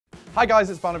Hi guys,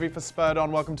 it's Barnaby for Spurred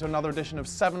On. Welcome to another edition of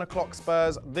 7 o'clock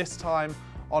Spurs, this time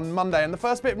on Monday. And the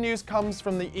first bit of news comes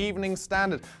from the Evening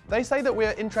Standard. They say that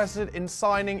we're interested in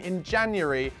signing in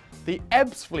January the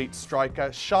Ebbsfleet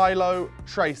striker Shiloh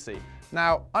Tracy.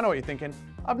 Now, I know what you're thinking.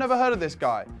 I've never heard of this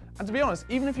guy. And to be honest,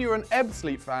 even if you're an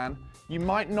Ebbsfleet fan, you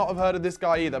might not have heard of this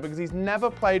guy either because he's never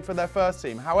played for their first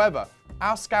team. However,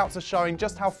 our scouts are showing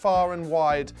just how far and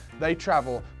wide they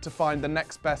travel to find the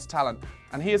next best talent.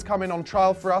 And he has come in on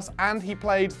trial for us, and he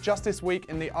played just this week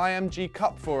in the IMG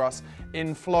Cup for us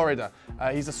in Florida.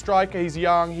 He's a striker, he's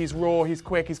young, he's raw, he's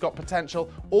quick, he's got potential.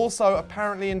 Also,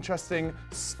 apparently interesting,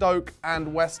 Stoke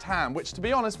and West Ham, which to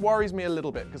be honest worries me a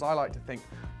little bit because I like to think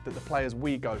that the players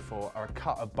we go for are a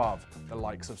cut above the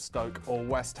likes of Stoke or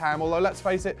West Ham. Although, let's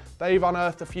face it, they've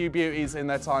unearthed a few beauties in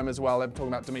their time as well. I'm talking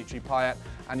about Dimitri Payet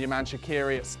and your man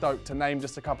Shaqiri at Stoke, to name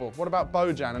just a couple. What about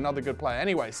Bojan, another good player?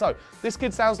 Anyway, so this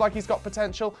kid sounds like he's got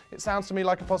potential. It sounds to me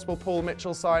like a possible Paul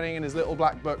Mitchell signing in his little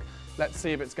black book. Let's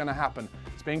see if it's going to happen.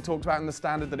 It's being talked about in the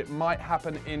Standard that it might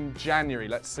happen in January.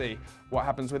 Let's see what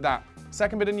happens with that.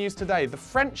 Second bit of news today, the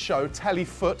French show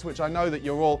Téléfoot, which I know that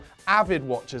you're all avid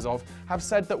watchers of, have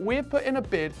said that we've put in a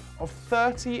bid of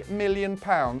 £30 million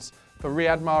for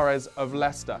Riyad Mahrez of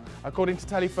Leicester. According to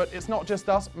Téléfoot, it's not just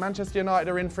us, Manchester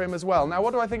United are in for him as well. Now,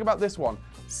 what do I think about this one?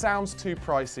 Sounds too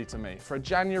pricey to me. For a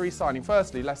January signing,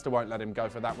 firstly, Leicester won't let him go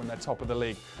for that when they're top of the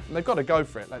league. And they've got to go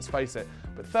for it, let's face it.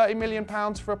 But £30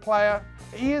 million for a player,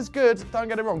 he is good, don't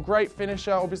get it wrong. Great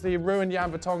finisher. Obviously, he ruined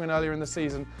Jan Vertonghen earlier in the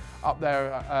season up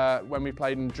there when we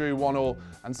played and drew 1-1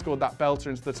 and scored that belter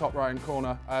into the top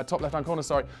left-hand corner,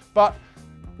 sorry. But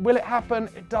will it happen?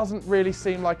 It doesn't really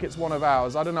seem like it's one of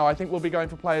ours. I don't know. I think we'll be going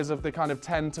for players of the kind of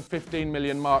 10 to 15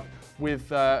 million mark with,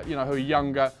 who are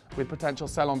younger, with potential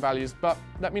sell-on values. But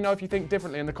let me know if you think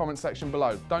differently in the comments section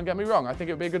below. Don't get me wrong. I think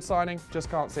it would be a good signing. Just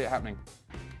can't see it happening.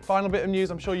 Final bit of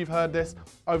news, I'm sure you've heard this.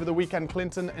 Over the weekend,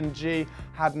 Clinton and G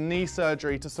had knee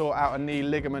surgery to sort out a knee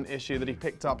ligament issue that he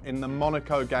picked up in the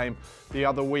Monaco game the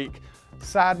other week.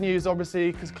 Sad news,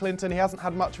 obviously, because Clinton, he hasn't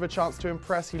had much of a chance to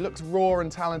impress. He looks raw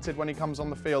and talented when he comes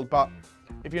on the field, but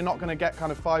if you're not going to get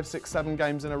kind of 5, 6, 7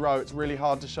 games in a row, it's really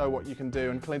hard to show what you can do,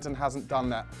 and Clinton hasn't done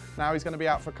that. Now he's going to be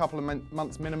out for a couple of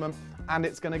months minimum, and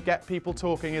it's going to get people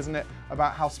talking, isn't it,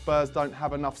 about how Spurs don't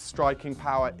have enough striking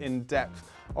power in depth.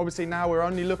 Obviously now we're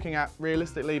only looking at,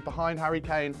 realistically, behind Harry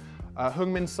Kane,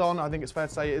 Heung-min Son, I think it's fair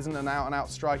to say, isn't an out-and-out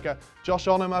striker. Josh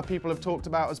Onomah, people have talked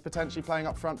about as potentially playing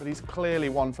up front, but he's clearly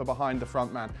one for behind the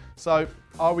front man. So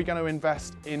are we going to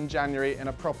invest in January in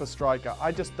a proper striker?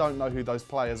 I just don't know who those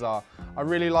players are. I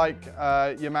really like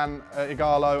your man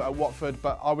Igalo at Watford,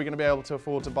 but are we going to be able to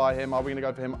afford to buy him? Are we going to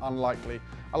go for him? Unlikely.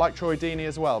 I like Troy Deeney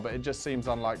as well, but it just seems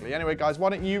unlikely. Anyway, guys, why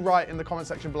don't you write in the comment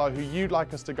section below who you'd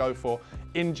like us to go for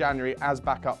in January as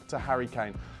backup to Harry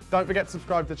Kane. Don't forget to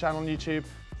subscribe to the channel on YouTube.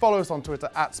 Follow us on Twitter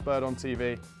at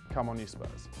SpurredOnTV. Come on, you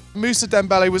Spurs. Moussa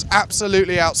Dembele was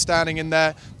absolutely outstanding in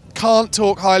there. Can't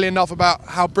talk highly enough about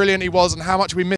how brilliant he was and how much we missed